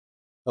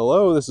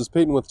Hello, this is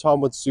Peyton with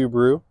Tom with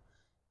Subaru.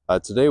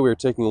 Today we are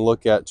taking a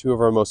look at two of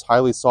our most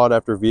highly sought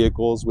after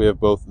vehicles. We have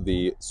both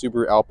the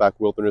Subaru Outback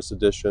Wilderness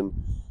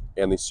Edition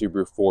and the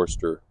Subaru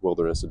Forester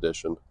Wilderness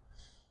Edition.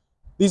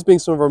 These being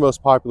some of our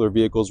most popular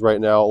vehicles right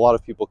now, a lot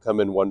of people come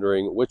in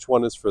wondering which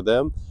one is for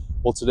them.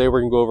 Well, today we're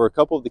going to go over a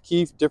couple of the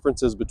key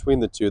differences between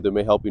the two that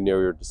may help you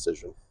narrow your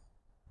decision.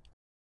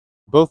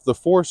 Both the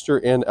Forester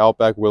and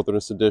Outback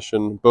Wilderness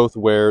Edition both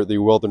wear the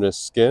Wilderness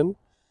skin,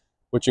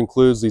 which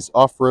includes these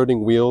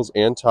off-roading wheels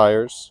and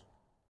tires,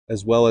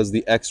 as well as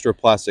the extra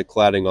plastic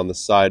cladding on the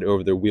side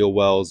over their wheel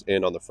wells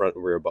and on the front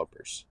and rear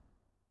bumpers.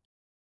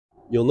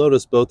 You'll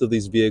notice both of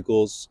these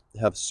vehicles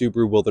have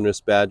Subaru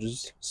Wilderness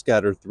badges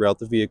scattered throughout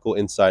the vehicle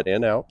inside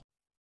and out.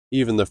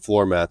 Even the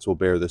floor mats will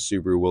bear the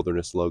Subaru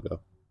Wilderness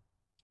logo.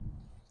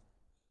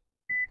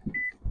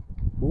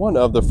 One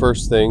of the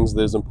first things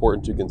that is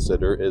important to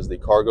consider is the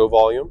cargo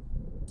volume.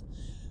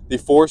 The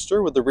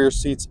Forester, with the rear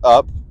seats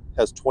up,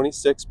 has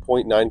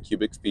 26.9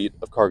 cubic feet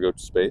of cargo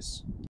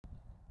space.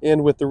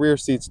 And with the rear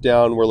seats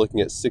down, we're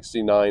looking at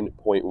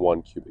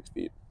 69.1 cubic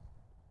feet.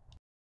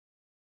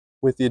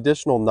 With the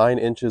additional 9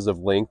 inches of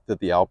length that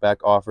the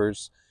Outback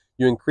offers,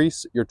 you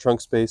increase your trunk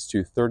space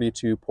to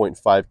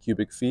 32.5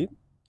 cubic feet.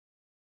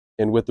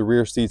 And with the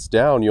rear seats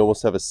down, you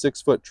almost have a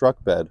 6-foot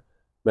truck bed,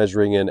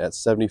 measuring in at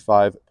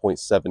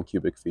 75.7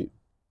 cubic feet.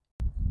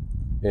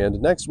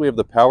 And next we have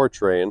the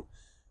powertrain.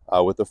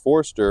 With the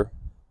Forester,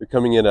 you're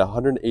coming in at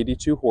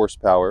 182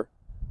 horsepower,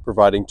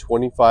 providing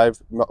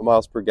 25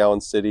 miles per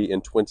gallon city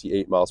and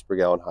 28 miles per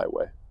gallon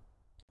highway.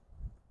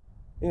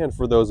 And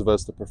for those of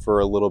us that prefer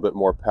a little bit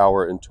more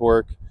power and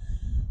torque,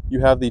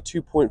 you have the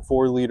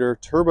 2.4 liter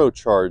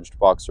turbocharged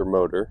boxer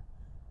motor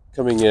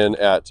coming in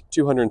at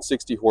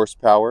 260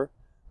 horsepower,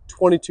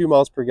 22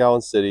 miles per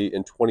gallon city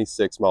and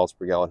 26 miles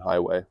per gallon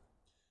highway,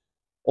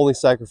 only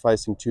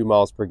sacrificing 2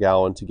 miles per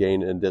gallon to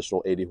gain an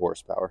additional 80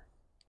 horsepower.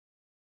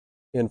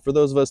 And for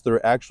those of us that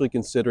are actually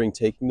considering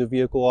taking the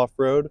vehicle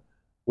off-road,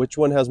 which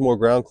one has more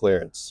ground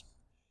clearance?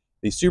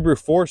 The Subaru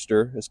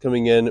Forester is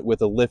coming in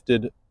with a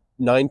lifted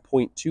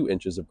 9.2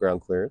 inches of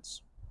ground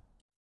clearance,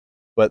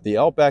 but the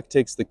Outback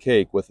takes the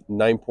cake with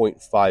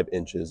 9.5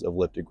 inches of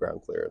lifted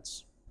ground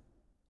clearance.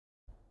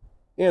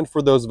 And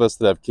for those of us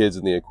that have kids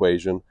in the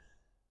equation,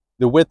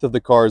 the width of the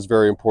car is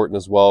very important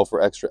as well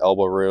for extra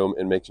elbow room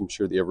and making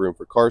sure that you have room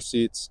for car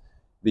seats.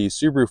 The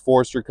Subaru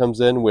Forester comes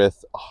in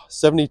with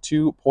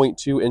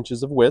 72.2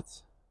 inches of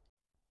width,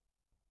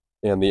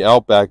 and the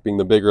Outback, being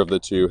the bigger of the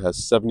two, has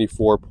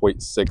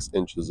 74.6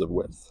 inches of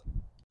width.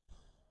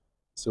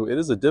 So it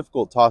is a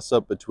difficult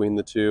toss-up between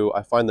the two.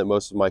 I find that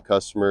most of my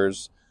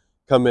customers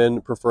come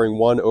in preferring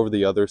one over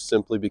the other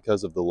simply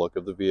because of the look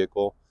of the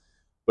vehicle.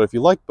 But if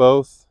you like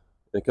both,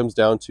 and it comes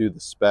down to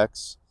the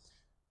specs,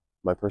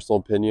 my personal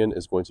opinion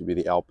is going to be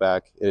the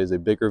Outback. It is a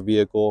bigger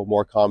vehicle,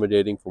 more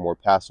accommodating for more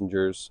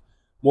passengers,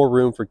 more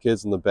room for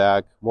kids in the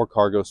back, more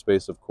cargo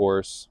space, of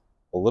course,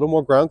 a little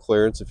more ground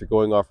clearance if you're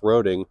going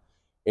off-roading,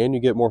 and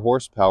you get more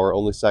horsepower,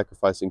 only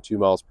sacrificing 2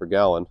 miles per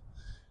gallon.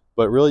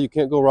 But really, you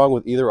can't go wrong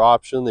with either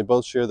option. They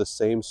both share the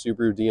same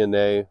Subaru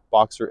DNA,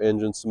 boxer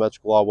engine,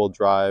 symmetrical all-wheel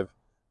drive.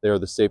 They are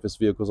the safest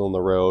vehicles on the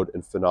road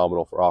and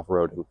phenomenal for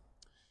off-roading.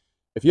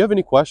 If you have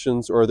any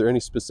questions or are there any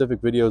specific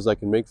videos I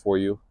can make for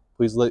you,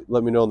 please let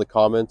me know in the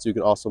comments. You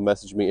can also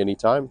message me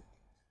anytime.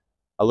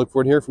 I look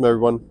forward to hearing from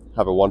everyone.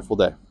 Have a wonderful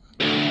day.